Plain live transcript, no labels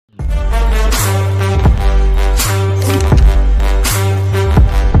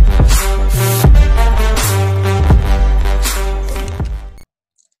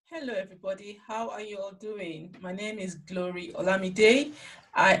everybody. How are you all doing? My name is Glory Olamide.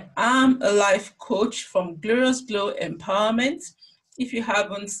 I am a life coach from Glorious Glow Empowerment. If you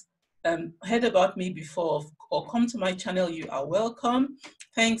haven't heard about me before or come to my channel, you are welcome.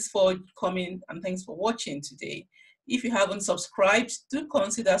 Thanks for coming and thanks for watching today. If you haven't subscribed, do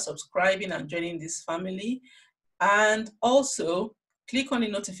consider subscribing and joining this family. And also click on the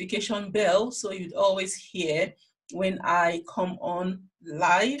notification bell so you'd always hear when I come on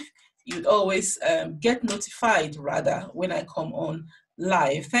live. You'd always get notified rather when I come on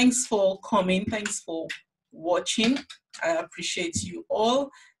live. Thanks for coming. Thanks for watching. I appreciate you all.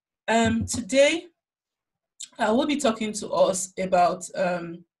 Today, I will be talking to us about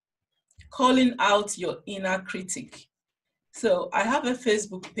calling out your inner critic. So I have a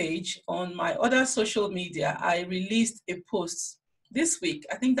Facebook page. On my other social media, I released a post this week.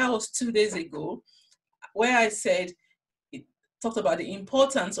 I think that was 2 days ago, where I said, it talked about the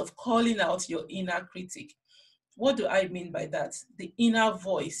importance of calling out your inner critic. What do I mean by that? The inner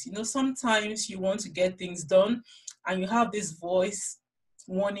voice. You know, sometimes you want to get things done and you have this voice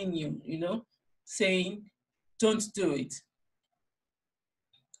warning you, you know, saying, don't do it.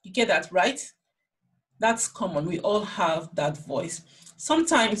 You get that, right? That's common. We all have that voice.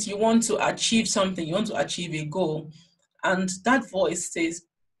 Sometimes you want to achieve something, you want to achieve a goal, and that voice says,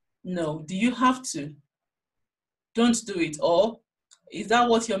 no, do you have to? Don't do it. Or is that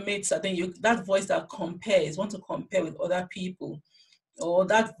what your mates are doing? That voice that compares, want to compare with other people, or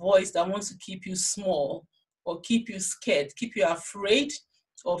that voice that wants to keep you small or keep you scared, keep you afraid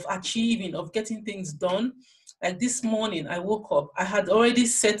of achieving, of getting things done. Like this morning, I woke up, I had already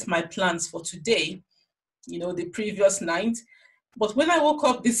set my plans for today, you know, the previous night. But when I woke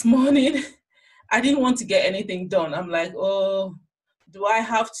up this morning, I didn't want to get anything done. I'm like, oh, do I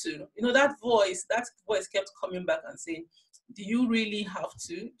have to? You know, that voice kept coming back and saying, do you really have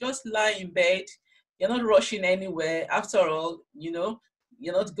to? Just lie in bed. You're not rushing anywhere. After all, you know,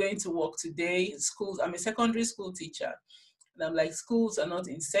 you're not going to work today. Schools, I'm a secondary school teacher. And I'm like, schools are not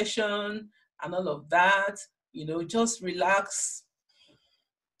in session and all of that. You know, just relax.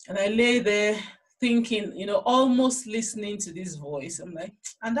 And I lay there thinking, you know, almost listening to this voice. I'm like,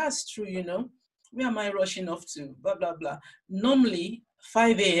 and that's true, you know, where am I rushing off to? Blah, blah, blah. Normally,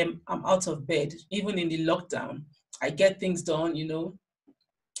 5 a.m., I'm out of bed, even in the lockdown. I get things done, you know,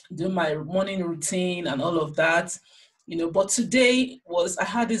 do my morning routine and all of that, you know. But today I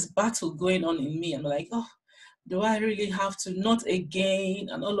had this battle going on in me. I'm like, oh, do I really have to? Not again,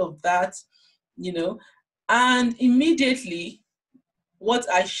 and all of that, you know. And immediately, what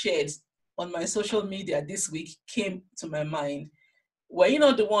I shared on my social media this week came to my mind. Were you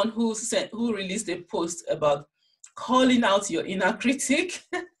not the one who released a post about calling out your inner critic?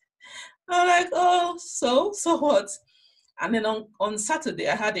 I'm like, oh, so what? And then on Saturday,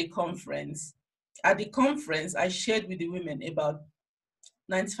 I had a conference. At the conference, I shared with the women about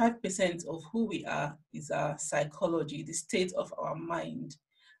 95% of who we are is our psychology, the state of our mind.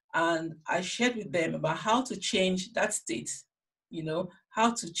 And I shared with them about how to change that state, you know,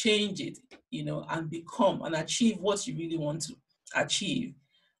 how to change it, you know, and become and achieve what you really want to achieve.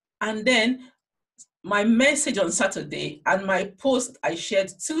 And then my message on Saturday and my post I shared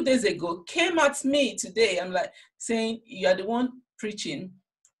 2 days ago came at me today. I'm like saying, you are the one preaching,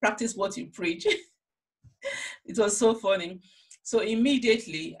 practice what you preach. It was so funny. So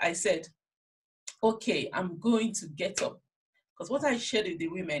immediately I said, okay, I'm going to get up. Because what I shared with the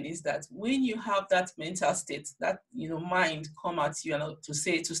women is that when you have that mental state, that, you know, mind come at you and to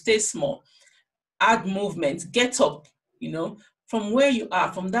stay small, add movement, get up, you know, from where you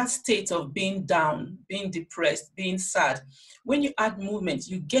are, from that state of being down, being depressed, being sad. When you add movement,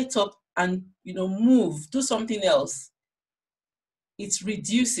 you get up and, you know, move, do something else. It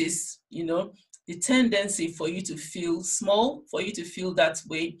reduces, you know, the tendency for you to feel small, for you to feel that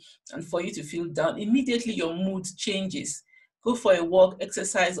way, and for you to feel down. Immediately your mood changes. Go for a walk,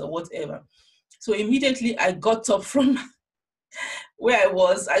 exercise, or whatever. So immediately I got up from where I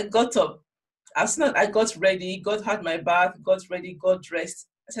was. I got up. As soon as I got ready, had my bath, got ready, got dressed.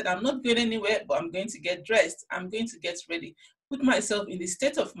 I said, I'm not going anywhere, but I'm going to get dressed. I'm going to get ready. Put myself in the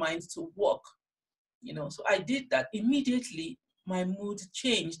state of mind to walk. You know, so I did that. Immediately, my mood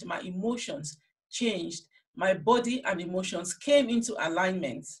changed. My emotions changed. My body and emotions came into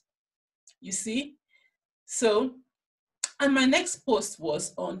alignment. You see? So, and my next post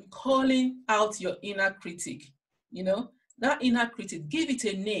was on calling out your inner critic. You know, that inner critic, give it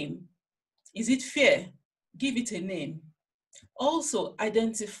a name. Is it fear? Give it a name. Also,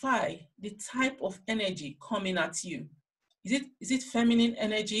 identify the type of energy coming at you. Is it feminine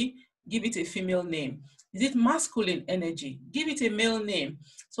energy? Give it a female name. Is it masculine energy? Give it a male name.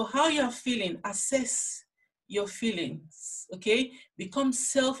 So how you are feeling, assess your feelings, okay? Become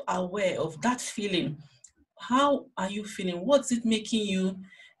self-aware of that feeling. How are you feeling? What's it making you,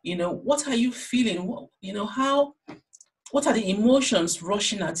 what are you feeling? What are the emotions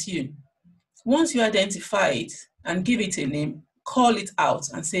rushing at you? Once you identify it and give it a name, call it out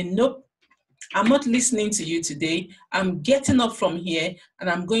and say, nope, I'm not listening to you today. I'm getting up from here and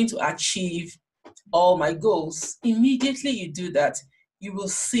I'm going to achieve all my goals. Immediately you do that, you will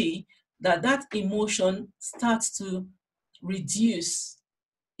see that that emotion starts to reduce.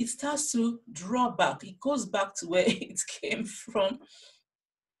 It starts to draw back. It goes back to where it came from.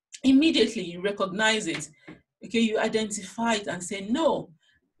 Immediately you recognize it. Okay, you identify it and say, no,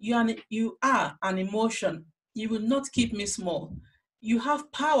 you are an emotion. You will not keep me small. You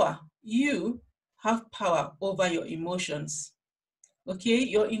have power. You have power over your emotions. Okay,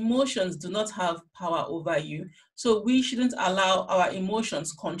 your emotions do not have power over you. So we shouldn't allow our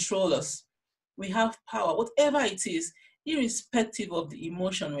emotions control us. We have power, whatever it is, irrespective of the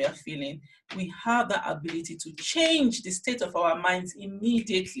emotion we are feeling. We have that ability to change the state of our minds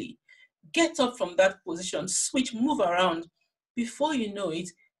immediately. Get up from that position, switch, move around. Before you know it,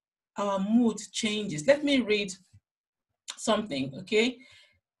 our mood changes. Let me read something, okay,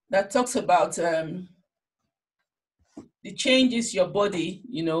 that talks about the changes your body,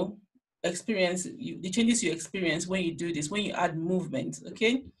 experience, the changes you experience when you do this, when you add movement,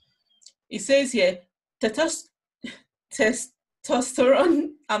 okay? It says here,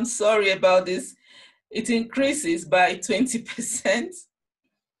 testosterone, I'm sorry about this, it increases by 20%.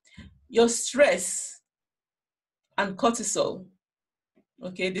 Your stress and cortisol,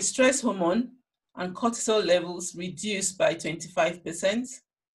 okay, the stress hormone and cortisol levels reduce by 25%.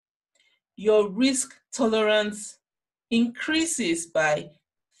 Your risk tolerance increases by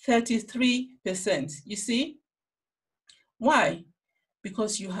 33%. You see? Why?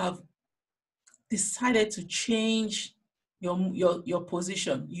 Because you have decided to change your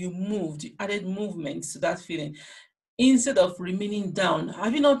position. You moved, you added movement to that feeling. Instead of remaining down,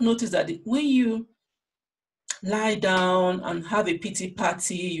 have you not noticed that when you lie down and have a pity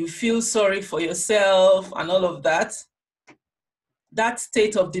party, you feel sorry for yourself and all of that, that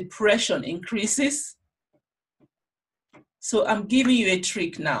state of depression increases? So I'm giving you a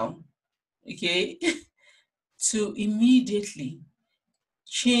trick now, okay, to immediately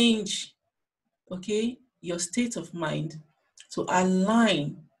change, okay, your state of mind to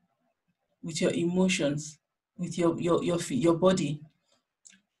align with your emotions, with your body,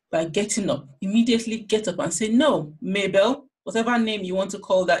 by getting up. Immediately get up and say, no, Mabel, whatever name you want to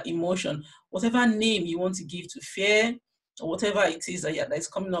call that emotion, whatever name you want to give to fear, or whatever it is that is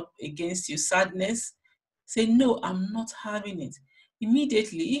coming up against you, sadness, say, no, I'm not having it.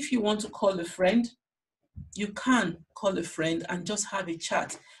 Immediately, if you want to call a friend, you can call a friend and just have a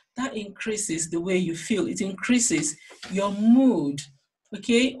chat. That increases the way you feel. It increases your mood.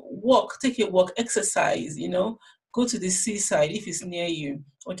 Okay, walk, take a walk, exercise, go to the seaside if it's near you,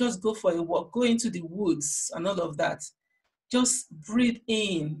 or just go for a walk, go into the woods and all of that. Just breathe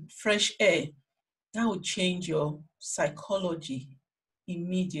in fresh air. That will change your psychology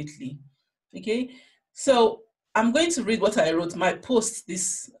immediately. Okay, so I'm going to read what I wrote. My post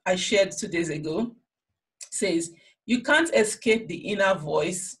I shared 2 days ago says, you can't escape the inner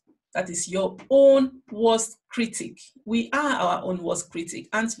voice that is your own worst critic. We are our own worst critic,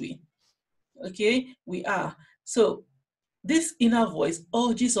 aren't we? Okay, we are. So this inner voice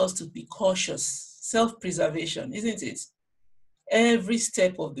urges us to be cautious, self-preservation, isn't it? Every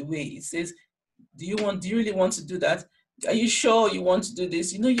step of the way, it says, do you really want to do that? Are you sure you want to do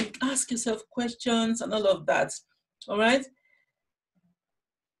this? You ask yourself questions and all of that, all right?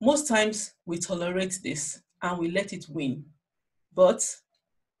 Most times we tolerate this and we let it win, but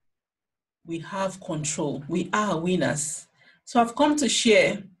we have control. We are winners. So I've come to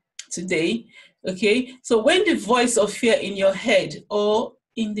share today, okay? So when the voice of fear in your head or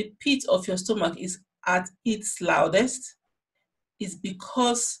in the pit of your stomach is at its loudest, it's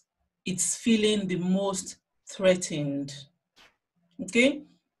because it's feeling the most threatened, okay?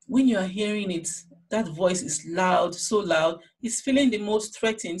 When you are hearing it, that voice is loud, so loud, it's feeling the most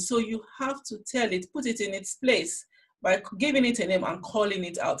threatened. So you have to tell it, put it in its place by giving it a name and calling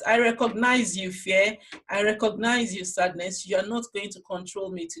it out. I recognize you, fear. I recognize you, sadness. You are not going to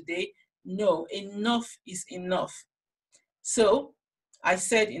control me today. No, enough is enough. So I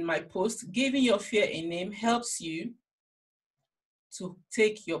said in my post, giving your fear a name helps you to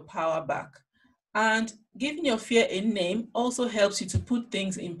take your power back. And giving your fear a name also helps you to put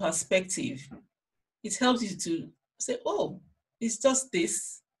things in perspective. It helps you to say, oh, it's just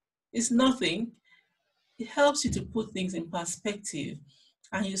this, it's nothing. it helps you to put things in perspective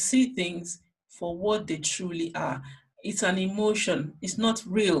and you see things for what they truly are. It's an emotion, it's not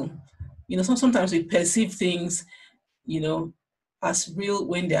real. Sometimes we perceive things, as real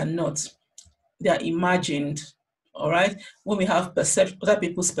when they are not. They are imagined. All right. When we have other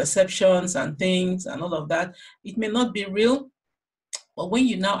people's perceptions and things and all of that, it may not be real, but when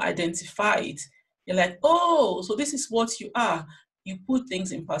you now identify it, you're like, oh, so this is what you are. You put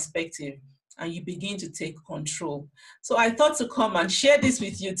things in perspective and you begin to take control. So I thought to come and share this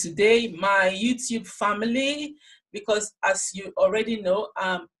with you today, my YouTube family, because as you already know,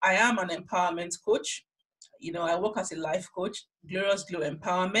 I am an empowerment coach. I work as a life coach, Glorious Glow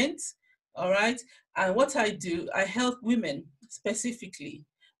Empowerment. All right. And what I do, I help women specifically.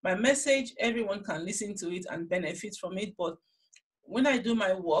 My message, everyone can listen to it and benefit from it. But when I do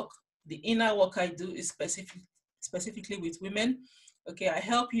my work, the inner work I do is specifically with women. Okay, I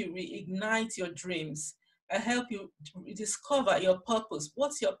help you reignite your dreams. I help you discover your purpose.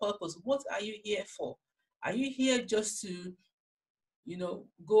 What's your purpose? What are you here for? Are you here just to,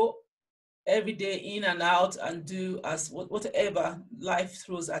 go every day in and out and do as whatever life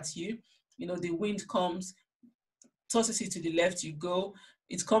throws at you? The wind comes, tosses you to the left, you go.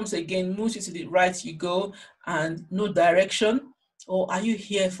 It comes again, moves you to the right, you go, and no direction. Or are you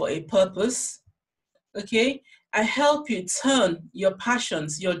here for a purpose? Okay, I help you turn your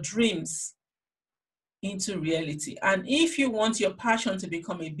passions, your dreams into reality. And if you want your passion to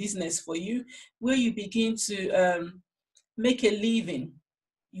become a business for you, where you begin to make a living,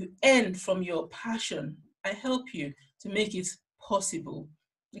 you earn from your passion, I help you to make it possible.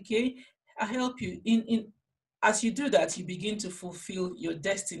 Okay, I help you in as you do that, you begin to fulfill your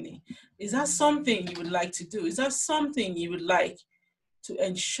destiny. Is that something you would like to do? Is that something you would like to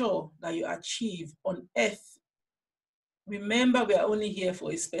ensure that you achieve on earth? Remember, we are only here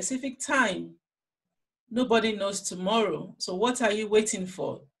for a specific time. Nobody knows tomorrow. So what are you waiting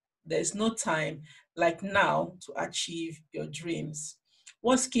for? There's no time like now to achieve your dreams.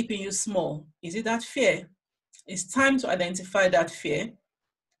 What's keeping you small? Is it that fear? It's time to identify that fear.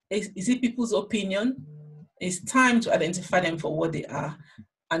 Is it people's opinion? It's time to identify them for what they are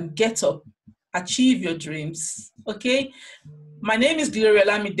and get up, achieve your dreams. Okay? My name is Gloria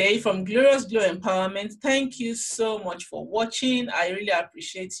Lamide from Glorious Glow Empowerment. Thank you so much for watching. I really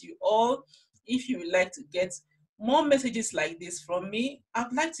appreciate you all. If you would like to get more messages like this from me,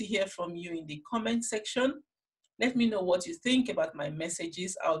 I'd like to hear from you in the comment section. Let me know what you think about my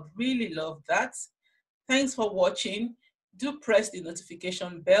messages. I would really love that. Thanks for watching. Do press the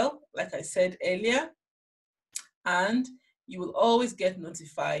notification bell, like I said earlier, and you will always get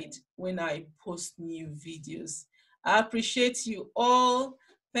notified when I post new videos. I appreciate you all.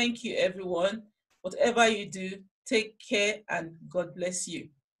 Thank you, everyone. Whatever you do, take care and God bless you.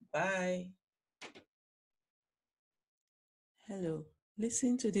 Bye. Hello.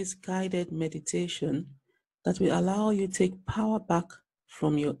 Listen to this guided meditation that will allow you to take power back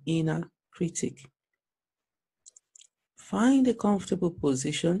from your inner critic. Find a comfortable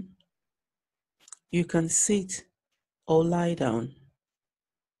position. You can sit or lie down.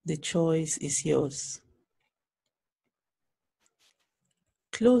 The choice is yours.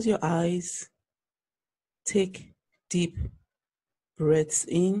 Close your eyes. Take deep breaths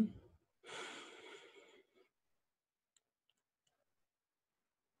in.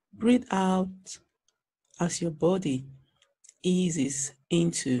 Breathe out as your body eases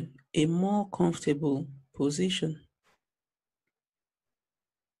into a more comfortable position.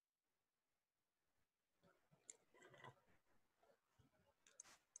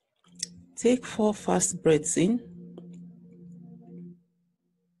 Take 4 fast breaths in.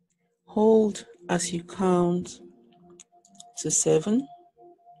 Hold as you count to 7.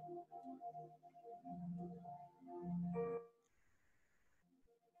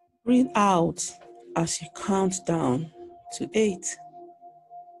 Breathe out as you count down to 8.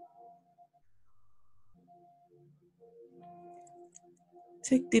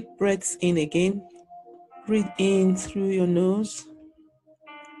 Take deep breaths in again. Breathe in through your nose.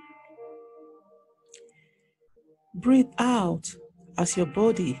 Breathe out as your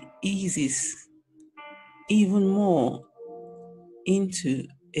body eases even more into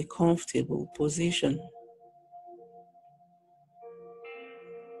a comfortable position.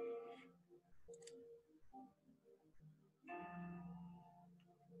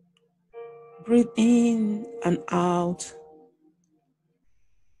 Breathe in and out.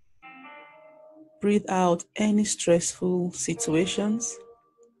 Breathe out any stressful situations.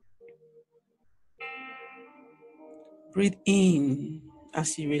 Breathe in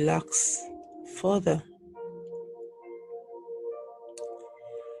as you relax further.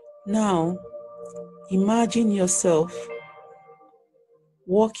 Now, Imagine yourself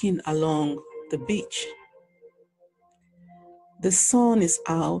walking along the beach. The sun is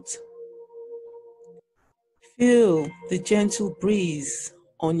out. Feel the gentle breeze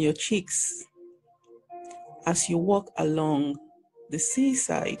on your cheeks as you walk along the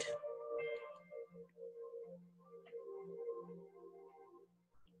seaside.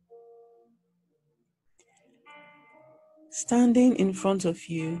 Standing in front of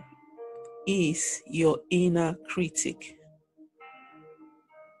you is your inner critic.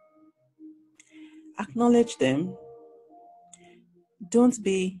 Acknowledge them. Don't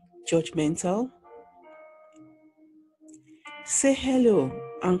be judgmental. Say hello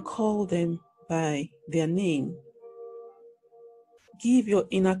and call them by their name. Give your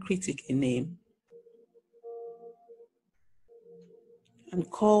inner critic a name and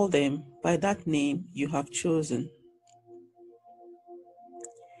call them by that name you have chosen.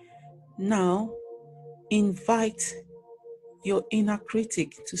 Now, invite your inner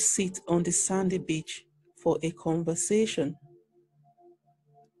critic to sit on the sandy beach for a conversation.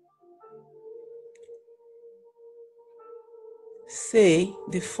 Say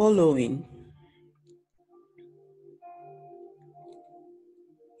the following: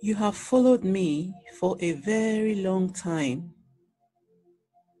 you have followed me for a very long time.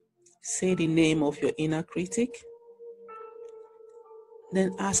 Say the name of your inner critic.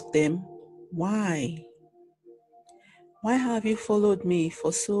 Then ask them, why? Why have you followed me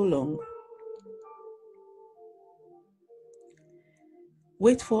for so long?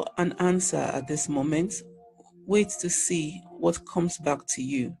 Wait for an answer at this moment. Wait to see what comes back to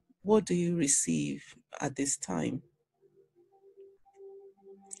you. What do you receive at this time?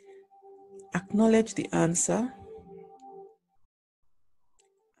 Acknowledge the answer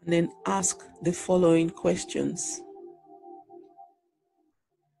and then ask the following questions.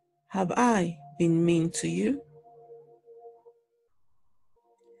 Have I been mean to you?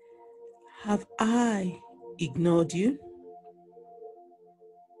 Have I ignored you?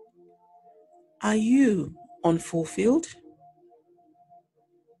 Are you unfulfilled?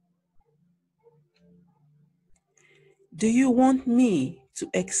 Do you want me to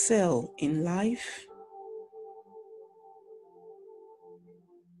excel in life?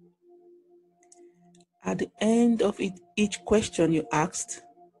 At the end of each question you asked,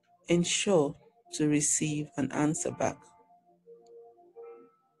 ensure to receive an answer back.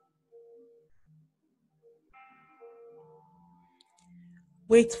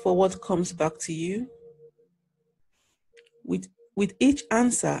 Wait for what comes back to you. With each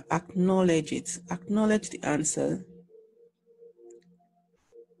answer, acknowledge it. Acknowledge the answer.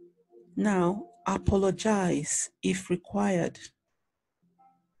 Now, apologize if required,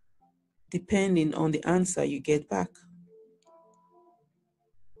 depending on the answer you get back.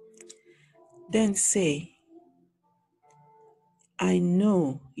 Then say, I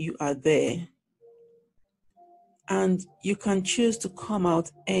know you are there, and you can choose to come out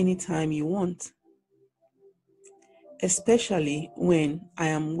anytime you want, especially when I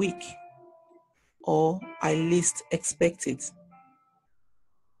am weak or I least expect it.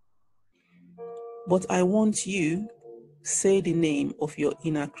 But I want you, say the name of your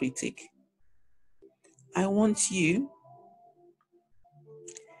inner critic. I want you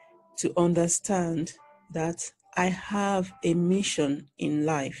to understand that I have a mission in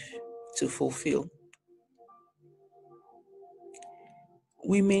life to fulfill.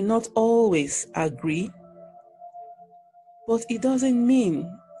 We may not always agree, but it doesn't mean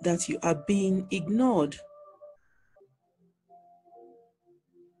that you are being ignored.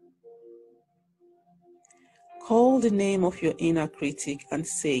 Call the name of your inner critic and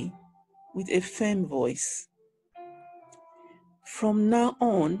say, with a firm voice, from now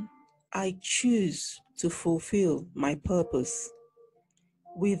on, I choose to fulfill my purpose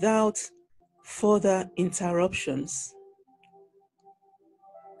without further interruptions.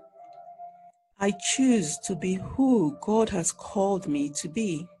 I choose to be who God has called me to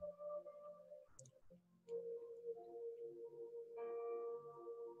be.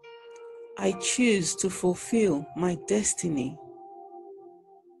 I choose to fulfill my destiny.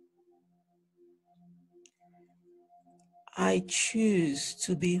 I choose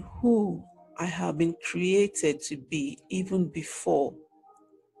to be who I have been created to be even before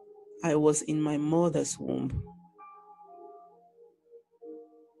I was in my mother's womb.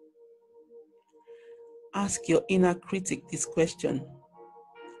 Ask your inner critic this question.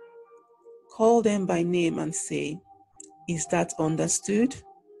 Call them by name and say, is that understood?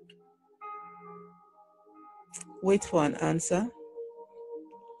 Wait for an answer.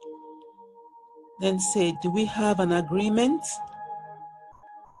 Then say, do we have an agreement?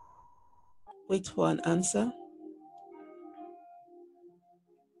 Wait for an answer.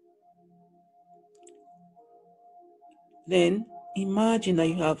 Then imagine that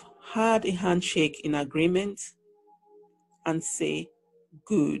you have had a handshake in agreement and say,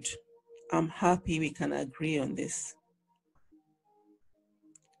 good, I'm happy we can agree on this.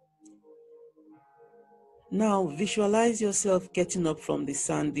 Now visualize yourself getting up from the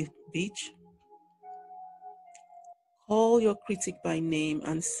sandy beach. Call your critic by name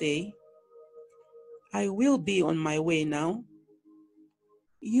and say, I will be on my way now.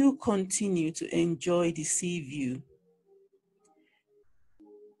 You continue to enjoy the sea view.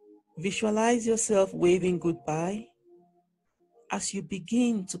 Visualize yourself waving goodbye as you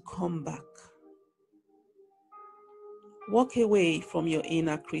begin to come back. Walk away from your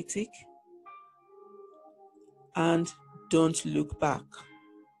inner critic and don't look back.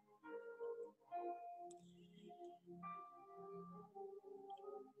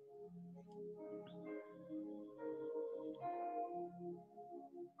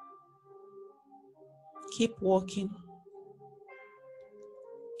 Keep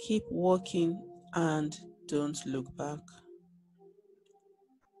walking and don't look back.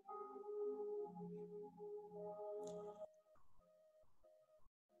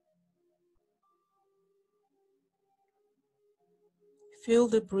 Feel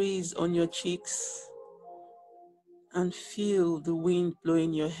the breeze on your cheeks and feel the wind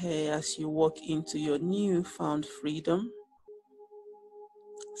blowing your hair as you walk into your newfound freedom.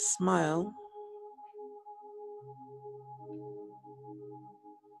 Smile.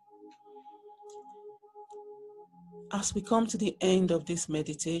 As we come to the end of this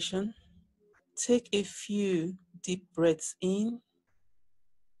meditation, take a few deep breaths in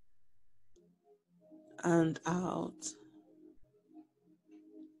and out.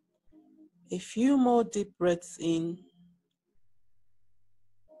 A few more deep breaths in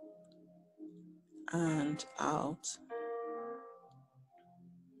and out.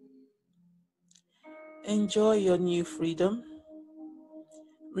 Enjoy your new freedom.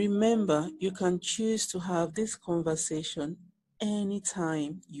 Remember, you can choose to have this conversation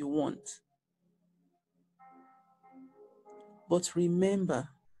anytime you want. But remember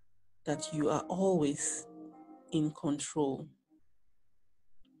that you are always in control.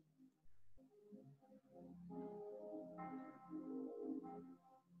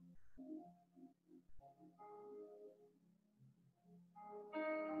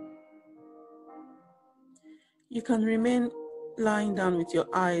 You can remain lying down with your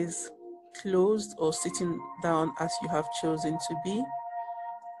eyes closed or sitting down as you have chosen to be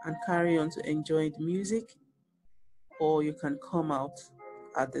and carry on to enjoy the music, or you can come out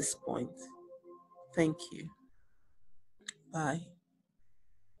at this point. Thank you. Bye.